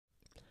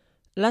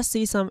let's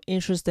see some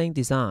interesting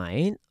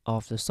design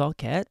of the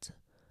socket.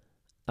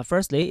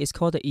 Firstly, it's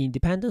called the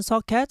independent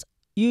socket.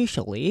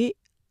 Usually,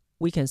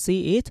 we can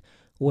see it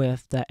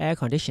with the air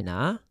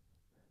conditioner.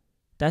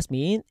 That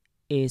means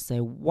it's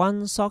a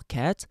one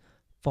socket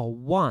for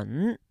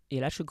one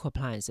electrical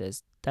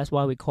appliances. That's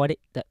why we call it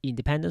the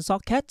independent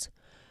socket.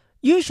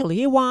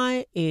 Usually,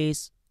 why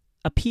is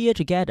appear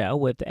together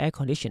with the air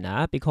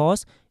conditioner?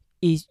 Because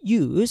it's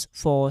used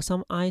for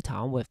some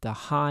item with the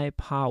high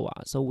power.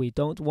 So we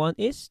don't want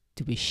it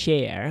to be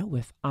shared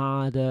with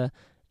other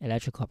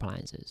electrical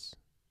appliances.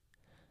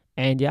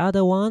 And the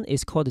other one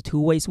is called the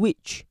two-way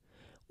switch.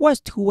 What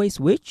is two-way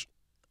switch?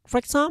 For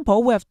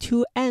example, we have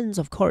two ends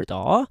of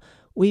corridor.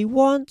 We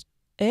want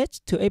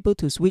it to able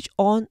to switch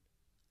on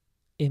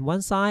in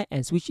one side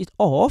and switch it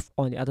off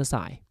on the other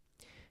side.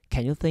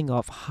 Can you think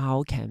of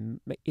how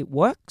can make it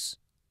works?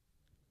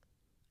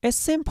 It's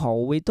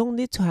simple. We don't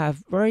need to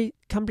have very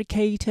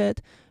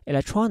complicated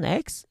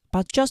electronics,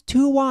 but just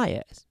two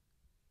wires.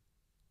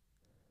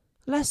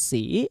 Let's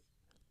see.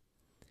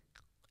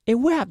 If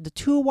we have the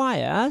two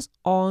wires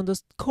on the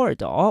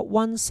corridor,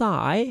 one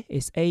side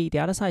is A, the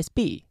other side is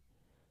B,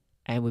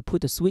 and we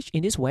put the switch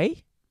in this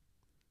way,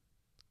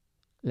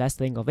 let's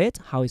think of it,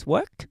 how it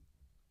works.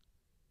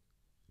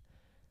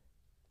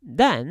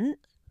 Then,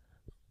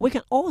 we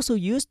can also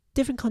use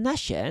different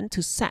connection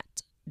to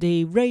set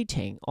the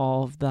rating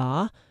of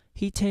the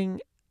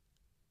heating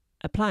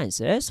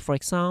appliances. For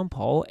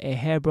example, a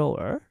hair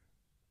blower.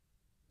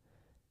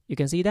 You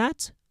can see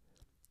that.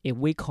 If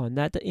we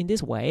connect it in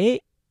this way,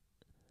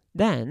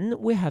 then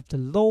we have the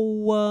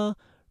lower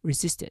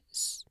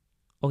resistance.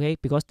 Okay,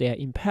 because they are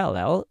in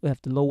parallel, we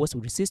have the lowest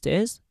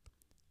resistance.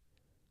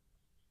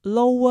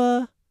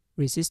 Lower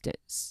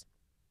resistance.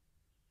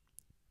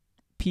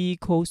 P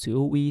equals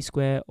to V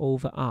squared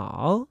over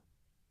R.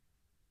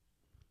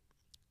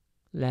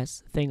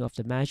 Let's think of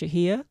the magic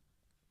here.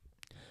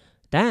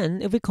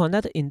 Then, if we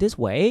connect it in this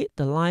way,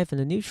 the line and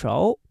the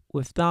neutral,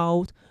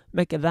 without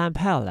making them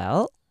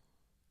parallel,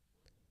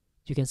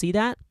 you can see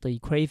that the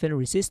equivalent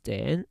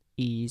resistance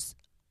is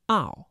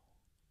R.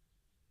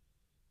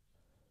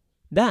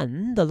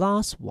 Then, the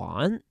last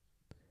one,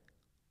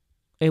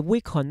 if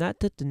we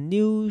connected the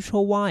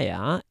neutral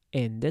wire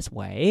in this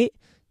way,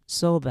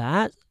 so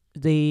that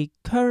the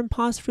current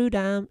pass through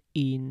them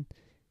in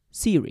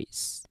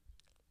series.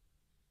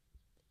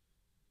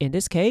 In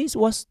this case,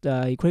 what's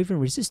the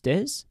equivalent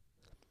resistance?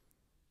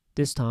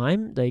 This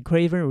time, the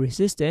equivalent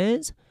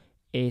resistance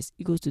is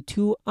equal to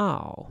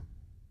 2R.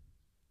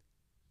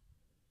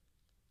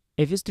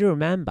 If you still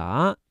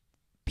remember,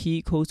 P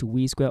equals to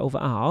V squared over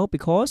R,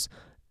 because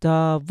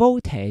the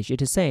voltage is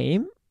the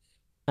same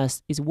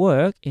as its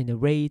work in the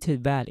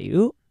rated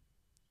value.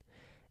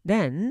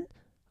 Then,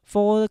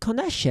 for the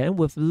connection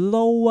with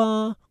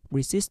lower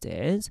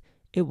resistance,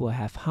 it will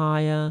have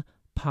higher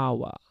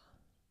power.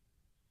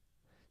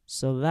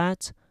 So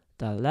that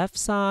the left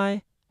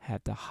side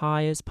have the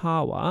highest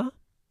power,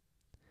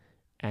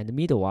 and the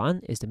middle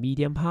one is the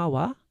medium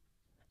power,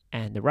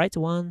 and the right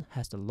one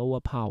has the lower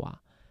power,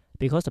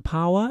 because the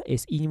power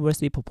is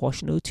inversely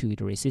proportional to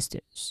the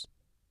resistance.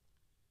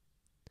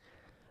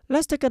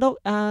 Let's take a look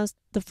at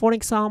the following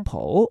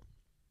example.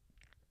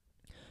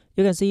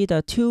 You can see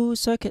the two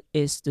circuit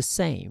is the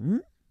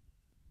same,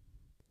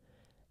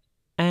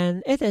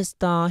 and it is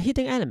the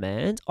heating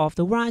element of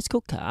the rice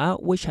cooker,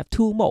 which have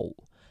two modes,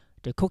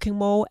 the cooking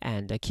mode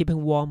and the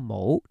keeping warm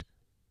mode.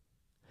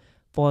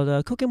 For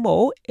the cooking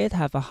mode, it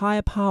have a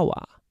higher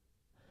power.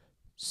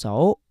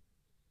 So,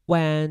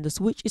 when the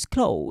switch is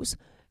closed,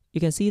 you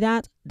can see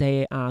that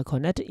they are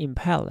connected in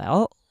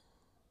parallel.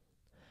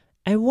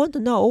 And we want to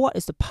know what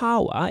is the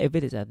power if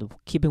it is at the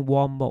keeping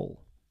warm mode.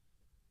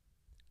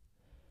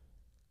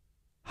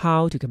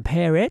 How to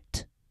compare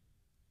it?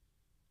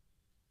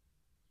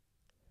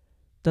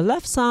 The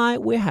left side,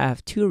 we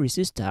have two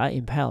resistors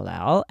in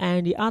parallel,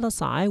 and the other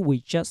side,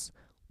 we just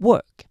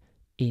work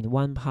in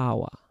one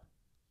power.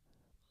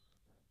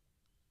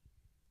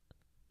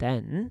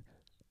 Then,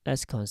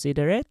 let's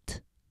consider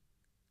it.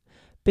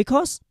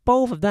 Because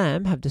both of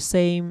them have the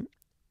same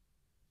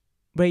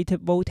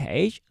rated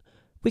voltage,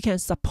 we can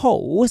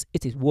suppose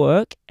it is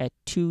work at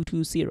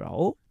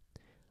 220,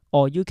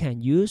 or you can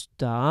use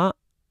the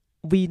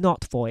V0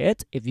 for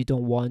it if you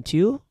don't want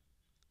to.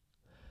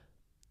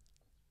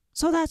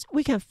 So that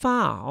we can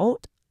find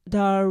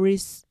the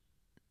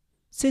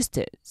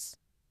resistance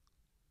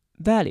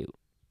value,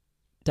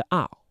 the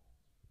R.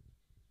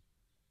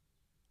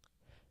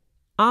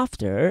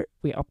 After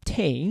we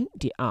obtain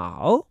the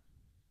R,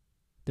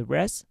 the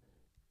rest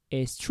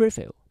is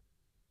trivial.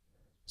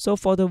 So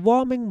for the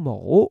warming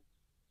mode,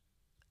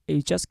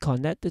 it just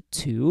connected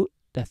to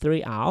the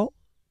 3R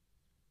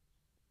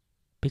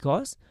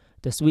because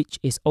the switch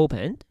is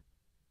opened.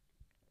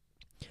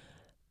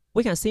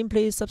 We can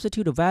simply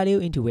substitute the value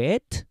into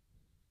it.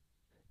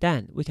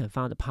 Then we can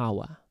find the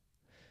power.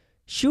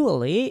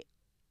 Surely,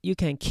 you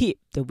can keep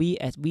the V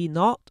as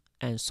V0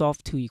 and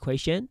solve two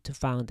equations to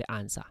find the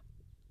answer.